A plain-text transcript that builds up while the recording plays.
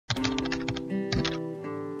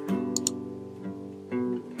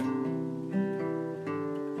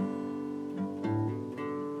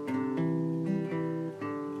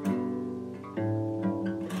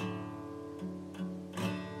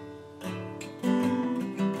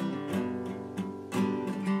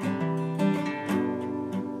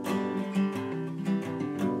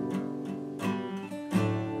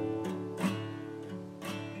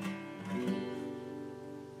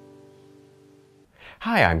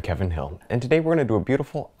Hi, I'm Kevin Hill, and today we're going to do a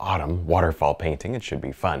beautiful autumn waterfall painting. It should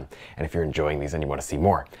be fun. And if you're enjoying these and you want to see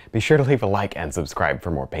more, be sure to leave a like and subscribe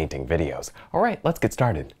for more painting videos. All right, let's get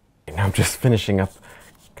started. And now I'm just finishing up,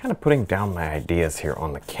 kind of putting down my ideas here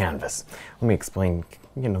on the canvas. Let me explain,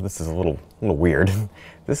 this is a little weird.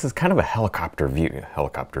 This is kind of a helicopter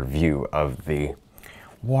view of the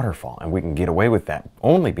waterfall, and we can get away with that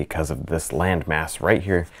only because of this landmass right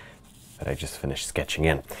here that I just finished sketching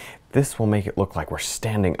in. This will make it look like we're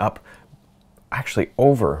standing up actually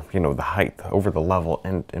over, the height, over the level,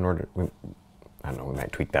 and in order, I don't know, we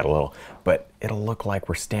might tweak that a little, but it'll look like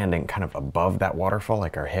we're standing kind of above that waterfall,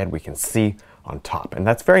 like our head we can see on top. And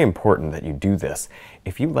that's very important that you do this.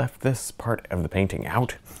 If you left this part of the painting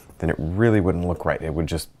out, then it really wouldn't look right. It would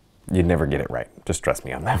just, you'd never get it right. Just trust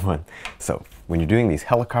me on that one. So when you're doing these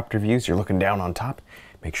helicopter views, you're looking down on top,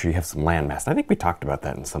 make sure you have some landmass. I think we talked about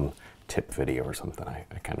that in some tip video or something. I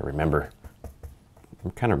kind of remember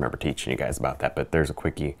teaching you guys about that, but there's a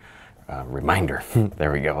quickie reminder.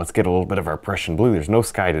 There we go. Let's get a little bit of our Prussian blue. There's no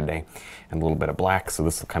sky today, and a little bit of black, so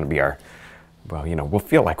this will kind of be our, well, we'll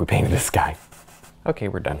feel like we painted the sky. Okay,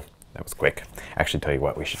 we're done. That was quick. Actually, tell you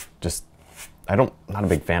what, we should just, not a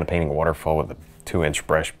big fan of painting a waterfall with a 2-inch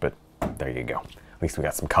brush, but there you go. At least we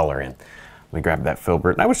got some color in. Let me grab that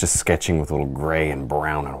filbert, and I was just sketching with a little gray and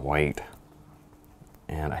brown and white.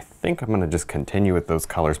 And I think I'm going to just continue with those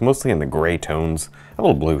colors, mostly in the gray tones. A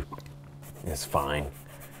little blue is fine.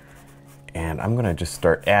 And I'm going to just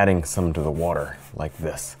start adding some to the water, like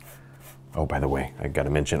this. Oh, by the way, I got to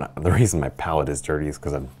mention, the reason my palette is dirty is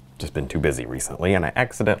because I've just been too busy recently, and I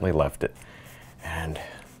accidentally left it. And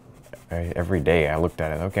every day I looked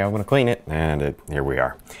at it, okay, I'm going to clean it, and here we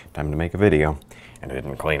are. Time to make a video, and I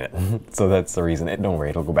didn't clean it. So that's the reason. Don't worry,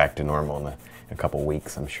 it'll go back to normal in a couple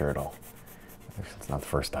weeks. I'm sure it's not the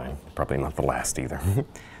first time, probably not the last either.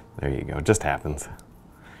 There you go, it just happens.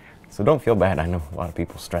 So don't feel bad. I know a lot of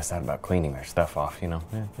people stress out about cleaning their stuff off,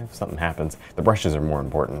 if something happens. The brushes are more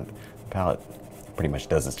important. The palette pretty much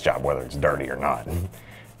does its job whether it's dirty or not.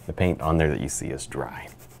 The paint on there that you see is dry.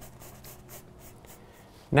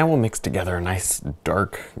 Now we'll mix together a nice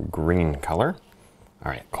dark green color.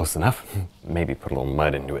 All right, close enough. Maybe put a little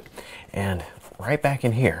mud into it. And right back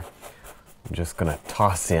in here, I'm just gonna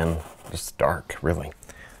toss in just dark, really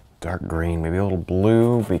dark green, maybe a little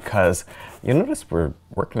blue, because you notice we're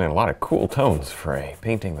working in a lot of cool tones for a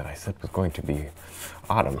painting that I said was going to be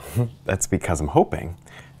autumn. That's because I'm hoping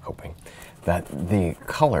that the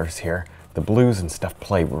colors here, the blues and stuff,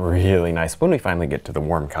 play really nice when we finally get to the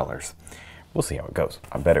warm colors. We'll see how it goes.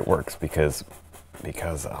 I bet it works because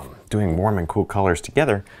doing warm and cool colors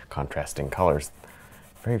together, contrasting colors,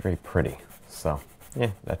 very, very pretty. So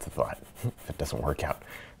yeah, that's a thought. If it doesn't work out,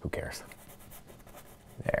 who cares?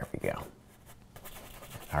 There we go.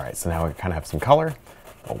 All right, so now we kind of have some color.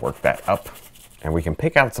 I'll work that up, and we can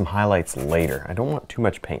pick out some highlights later. I don't want too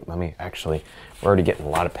much paint. We're already getting a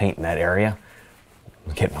lot of paint in that area.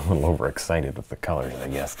 I'm getting a little overexcited with the colors, I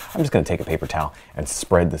guess. I'm just gonna take a paper towel and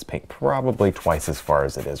spread this paint probably twice as far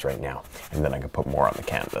as it is right now, and then I can put more on the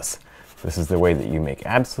canvas. This is the way that you make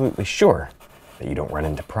absolutely sure that you don't run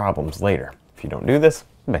into problems later. If you don't do this,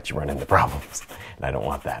 I bet you run into problems. And I don't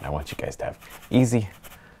want that. I want you guys to have easy,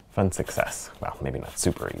 fun success. Well, maybe not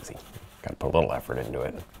super easy. Got to put a little effort into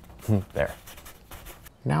it. There.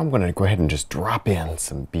 Now I'm going to go ahead and just drop in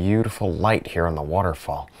some beautiful light here on the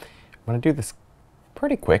waterfall. I'm going to do this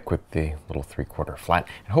pretty quick with the little 3/4 flat.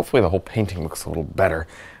 And hopefully the whole painting looks a little better.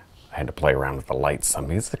 I had to play around with the lights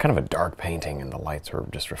some. It's kind of a dark painting and the lights were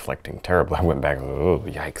just reflecting terribly. I went back and, oh,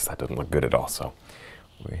 yikes, that doesn't look good at all. So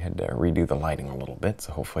we had to redo the lighting a little bit,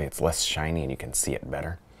 so hopefully it's less shiny and you can see it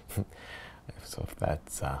better. So if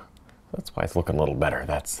that's why it's looking a little better.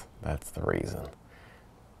 That's the reason.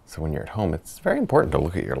 So when you're at home, it's very important to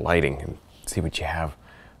look at your lighting and see what you have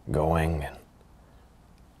going and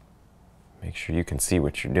make sure you can see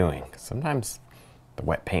what you're doing. Sometimes the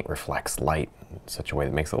wet paint reflects light in such a way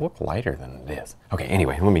that makes it look lighter than it is. Okay,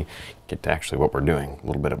 anyway, let me get to actually what we're doing. A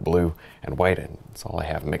little bit of blue and white, and that's all I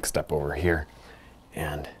have mixed up over here.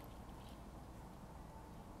 And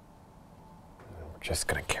we're just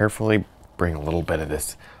going to carefully bring a little bit of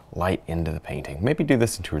this light into the painting. Maybe do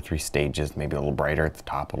this in 2 or 3 stages, maybe a little brighter at the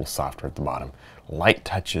top, a little softer at the bottom. Light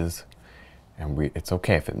touches, and it's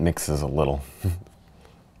okay if it mixes a little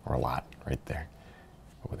or a lot right there.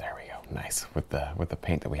 Oh, there we go. Nice. With the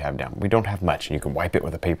paint that we have down. We don't have much, and you can wipe it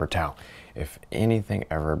with a paper towel if anything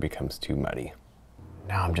ever becomes too muddy.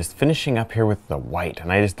 Now I'm just finishing up here with the white,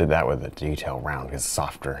 and I just did that with a detail round because it's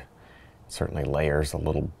softer. It certainly layers a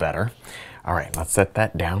little better. All right, let's set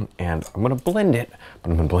that down, and I'm gonna blend it, but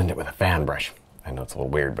I'm gonna blend it with a fan brush. I know it's a little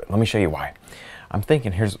weird, but let me show you why. I'm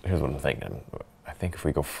thinking, here's what I'm thinking. I think if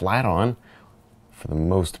we go flat on, for the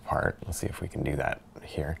most part, let's see if we can do that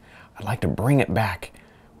here. I'd like to bring it back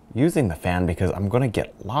using the fan because I'm going to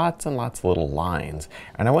get lots and lots of little lines,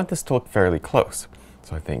 and I want this to look fairly close.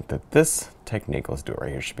 So I think that this technique, let's do it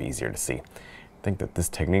right here, should be easier to see. I think that this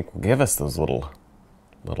technique will give us those little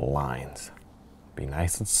lines. Be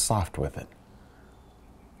nice and soft with it.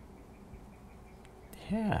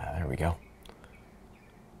 Yeah, there we go.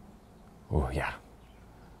 Oh yeah,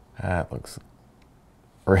 that looks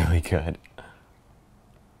really good.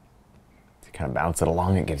 To kind of bounce it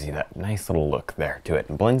along, it gives you that nice little look there to it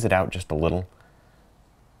and blends it out just a little.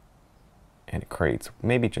 And it creates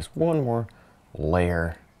maybe just one more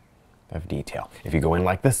layer of detail. If you go in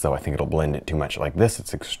like this though, I think it'll blend it too much. Like this,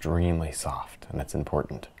 it's extremely soft, and that's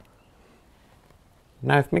important.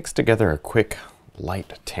 Now I've mixed together a quick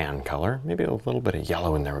light tan color. Maybe a little bit of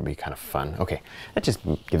yellow in there would be kind of fun. Okay, that just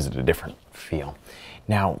gives it a different feel.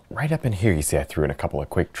 Now, right up in here, you see I threw in a couple of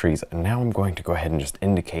quick trees, and now I'm going to go ahead and just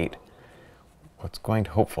indicate what's going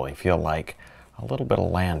to hopefully feel like a little bit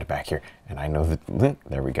of land back here. And I know that,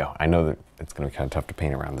 there we go. I know that it's going to be kind of tough to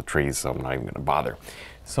paint around the trees, so I'm not even going to bother.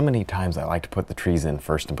 So many times I like to put the trees in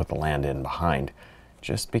first and put the land in behind,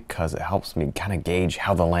 just because it helps me kind of gauge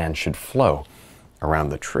how the land should flow around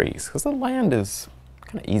the trees, because the land is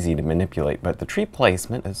kind of easy to manipulate, but the tree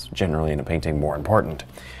placement is generally in a painting more important.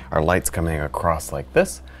 Our light's coming across like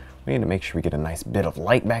this. We need to make sure we get a nice bit of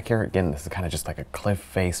light back here. Again, this is kind of just like a cliff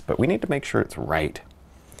face, but we need to make sure it's right.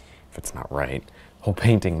 If it's not right, the whole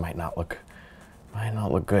painting might not look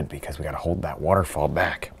good because we got to hold that waterfall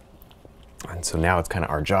back. And so now it's kind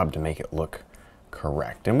of our job to make it look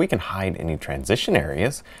correct. And we can hide any transition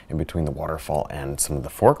areas in between the waterfall and some of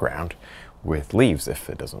the foreground with leaves if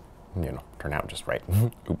it doesn't, you know, turn out just right.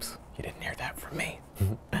 Oops, you didn't hear that from me.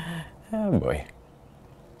 Oh boy,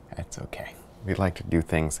 that's okay. We like to do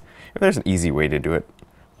things, if there's an easy way to do it,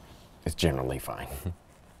 it's generally fine.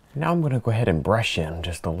 Now I'm going to go ahead and brush in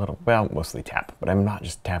just a little, well, mostly tap, but I'm not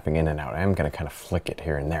just tapping in and out. I am going to kind of flick it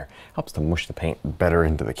here and there. Helps to mush the paint better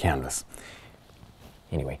into the canvas.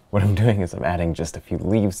 Anyway, what I'm doing is I'm adding just a few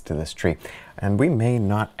leaves to this tree, and we may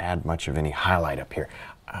not add much of any highlight up here.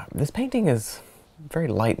 This painting is very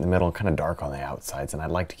light in the middle, kind of dark on the outsides, and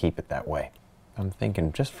I'd like to keep it that way. I'm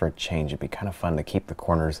thinking just for a change, it'd be kind of fun to keep the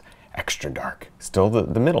corners extra dark. Still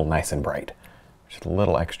the middle nice and bright, just a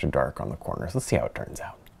little extra dark on the corners. Let's see how it turns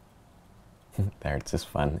out. There, it's just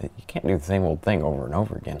fun. You can't do the same old thing over and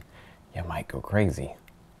over again. You might go crazy.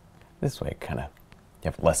 This way, kind of,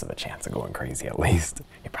 you have less of a chance of going crazy at least.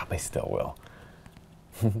 You probably still will.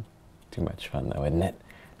 Too much fun though, isn't it?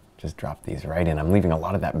 Just drop these right in. I'm leaving a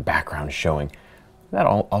lot of that background showing. That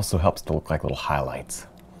also helps to look like little highlights.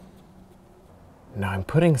 Now I'm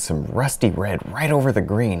putting some rusty red right over the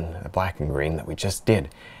green, the black and green that we just did.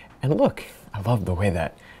 And look, I love the way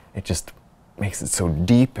that it just makes it so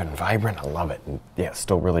deep and vibrant. I love it. And yeah, it's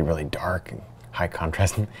still really, really dark and high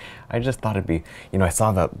contrast. And I just thought it'd be, you know, I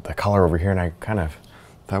saw the color over here and I kind of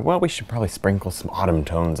thought, well, we should probably sprinkle some autumn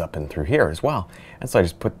tones up and through here as well. And so I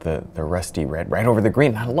just put the rusty red right over the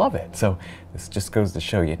green. I love it. So this just goes to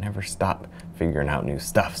show you never stop figuring out new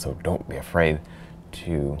stuff. So don't be afraid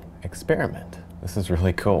to experiment. This is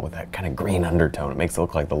really cool with that kind of green undertone. It makes it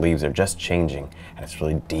look like the leaves are just changing and it's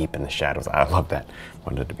really deep in the shadows. I love that.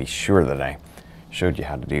 Wanted to be sure that I showed you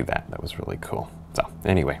how to do that. That was really cool. So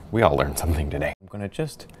anyway, we all learned something today. I'm going to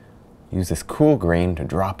just use this cool green to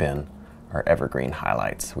drop in our evergreen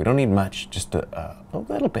highlights. We don't need much, just a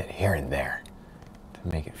little bit here and there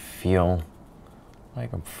to make it feel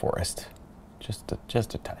like a forest. Just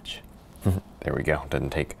a touch. There we go.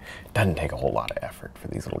 Doesn't take a whole lot of effort for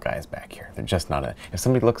these little guys back here. They're just not if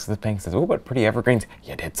somebody looks at the painting and says, oh, what pretty evergreens,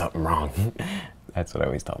 you did something wrong. That's what I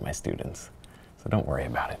always tell my students. So don't worry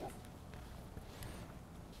about it.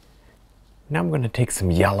 Now I'm going to take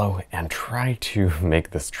some yellow and try to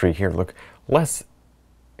make this tree here look less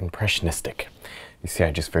impressionistic. You see,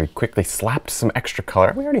 I just very quickly slapped some extra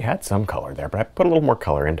color. We already had some color there, but I put a little more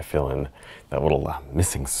color in to fill in that little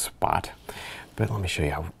missing spot. But let me show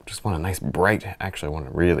you, I just want a nice bright, actually I want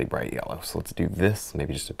a really bright yellow. So let's do this,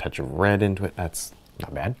 maybe just a touch of red into it. That's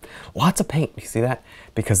not bad. Lots of paint, you see that?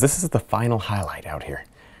 Because this is the final highlight out here.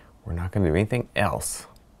 We're not going to do anything else.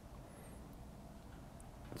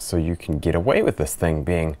 So you can get away with this thing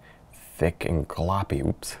being thick and gloppy.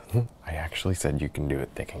 Oops, I actually said you can do it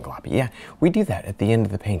thick and gloppy. Yeah, we do that at the end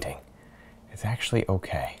of the painting. It's actually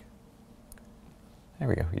okay. There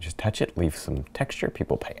we go, you just touch it, leave some texture.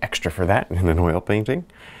 People pay extra for that in an oil painting.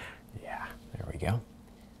 Yeah, there we go.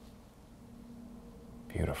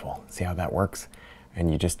 Beautiful, see how that works?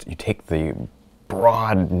 And you take the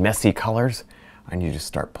broad, messy colors. and you just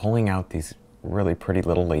start pulling out these really pretty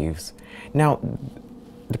little leaves. Now,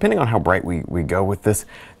 depending on how bright we go with this,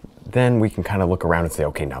 then we can kind of look around and say,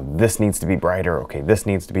 okay, now this needs to be brighter, okay, this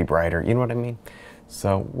needs to be brighter, you know what I mean?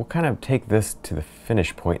 So we'll kind of take this to the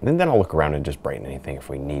finish point, and then I'll look around and just brighten anything if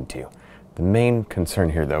we need to. The main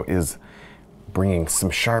concern here, though, is bringing some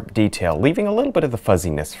sharp detail, leaving a little bit of the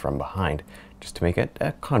fuzziness from behind, just to make it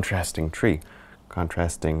a contrasting tree.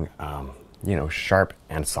 Contrasting, you know, sharp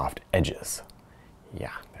and soft edges.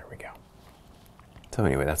 Yeah, there we go. So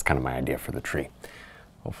anyway, that's kind of my idea for the tree.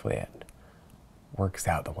 Hopefully it works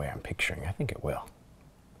out the way I'm picturing. I think it will.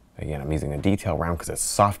 Again, I'm using a detail round because it's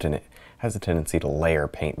soft and it has a tendency to layer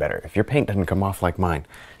paint better. If your paint doesn't come off like mine,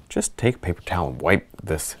 just take a paper towel and wipe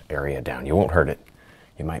this area down. You won't hurt it.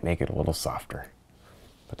 You might make it a little softer,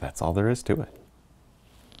 but that's all there is to it.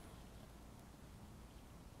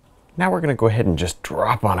 Now we're going to go ahead and just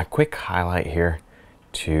drop on a quick highlight here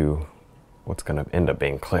to what's going to end up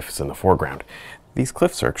being cliffs in the foreground. These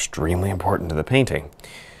cliffs are extremely important to the painting.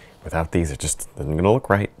 Without these, it just isn't going to look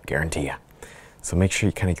right, guarantee ya. So make sure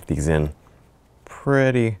you kind of get these in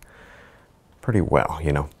pretty well,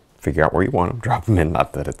 you know. Figure out where you want them, drop them in.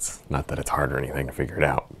 Not that it's hard or anything to figure it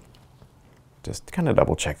out. Just kind of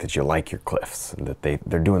double check that you like your cliffs and that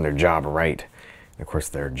they're doing their job right. And of course,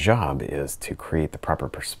 their job is to create the proper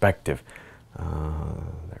perspective.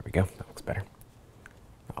 There we go, that looks better.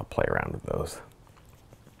 I'll play around with those.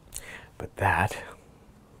 But that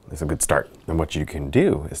is a good start. And what you can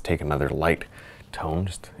do is take another light tone,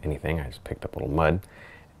 just anything. I just picked up a little mud,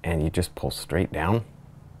 and you just pull straight down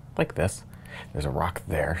like this. There's a rock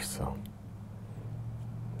there, so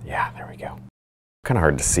yeah, there we go. Kind of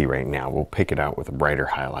hard to see right now. We'll pick it out with a brighter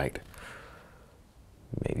highlight.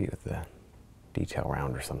 Maybe with the detail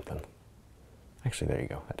round or something. Actually, there you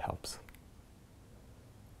go. That helps.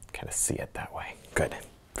 Kind of see it that way. Good.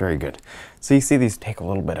 Very good. So you see these take a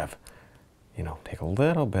little bit of, you know, take a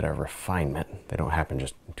little bit of refinement. They don't happen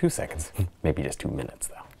just in 2 seconds. Maybe just 2 minutes,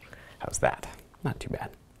 though. How's that? Not too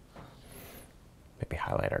bad. Maybe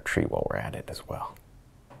highlight our tree while we're at it as well.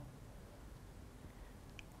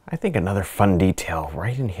 I think another fun detail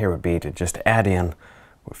right in here would be to just add in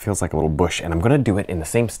what feels like a little bush, and I'm going to do it in the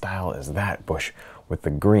same style as that bush with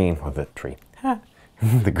the green, or the tree,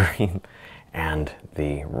 the green and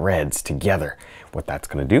the reds together. What that's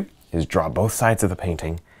going to do is draw both sides of the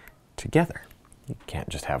painting together. You can't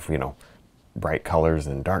just have, you know, bright colors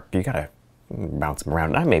and dark. You got to bounce them around,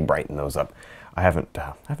 and I may brighten those up. I haven't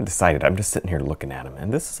decided. I'm just sitting here looking at them,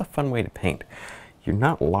 and this is a fun way to paint. You're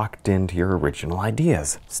not locked into your original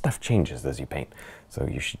ideas. Stuff changes as you paint, so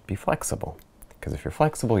you should be flexible. Because if you're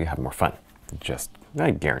flexible, you have more fun.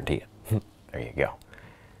 I guarantee it. There you go.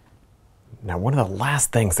 Now, one of the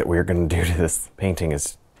last things that we're going to do to this painting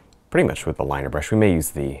is pretty much with the liner brush. We may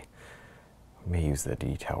use the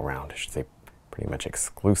detail round. I should say pretty much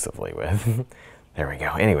exclusively with. There we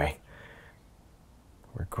go. Anyway,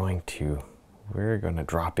 we're going to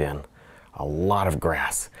drop in a lot of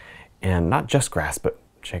grass. And not just grass, but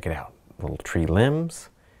check it out. Little tree limbs.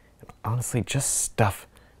 And honestly, just stuff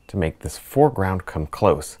to make this foreground come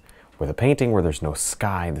close. With a painting where there's no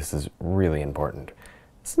sky, this is really important.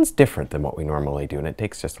 This is different than what we normally do, and it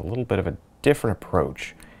takes just a little bit of a different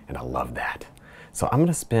approach, and I love that. So I'm going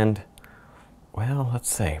to spend, well,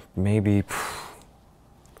 let's say, maybe,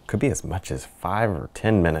 could be as much as 5 or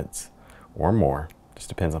 10 minutes or more. Just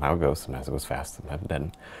depends on how it goes. Sometimes it goes fast, sometimes it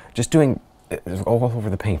doesn't. Just doing all over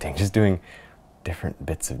the painting, just doing different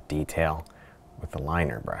bits of detail with the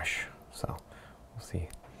liner brush. So we'll see.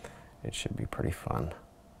 It should be pretty fun.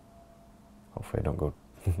 Hopefully I don't go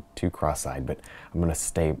too cross-eyed, but I'm going to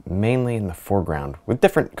stay mainly in the foreground with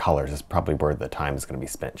different colors. Is probably where the time is going to be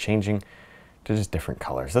spent changing to just different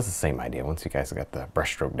colors. That's the same idea. Once you guys got the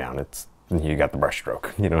brush stroke down, you got the brush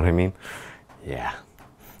stroke. You know what I mean? Yeah.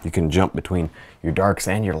 You can jump between your darks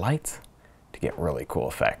and your lights to get really cool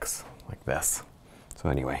effects like this. So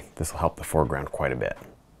anyway, this will help the foreground quite a bit.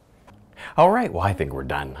 All right, well, I think we're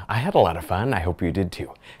done. I had a lot of fun. I hope you did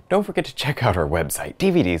too. Don't forget to check out our website,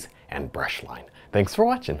 DVDs, and brush line. Thanks for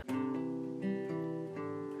watching.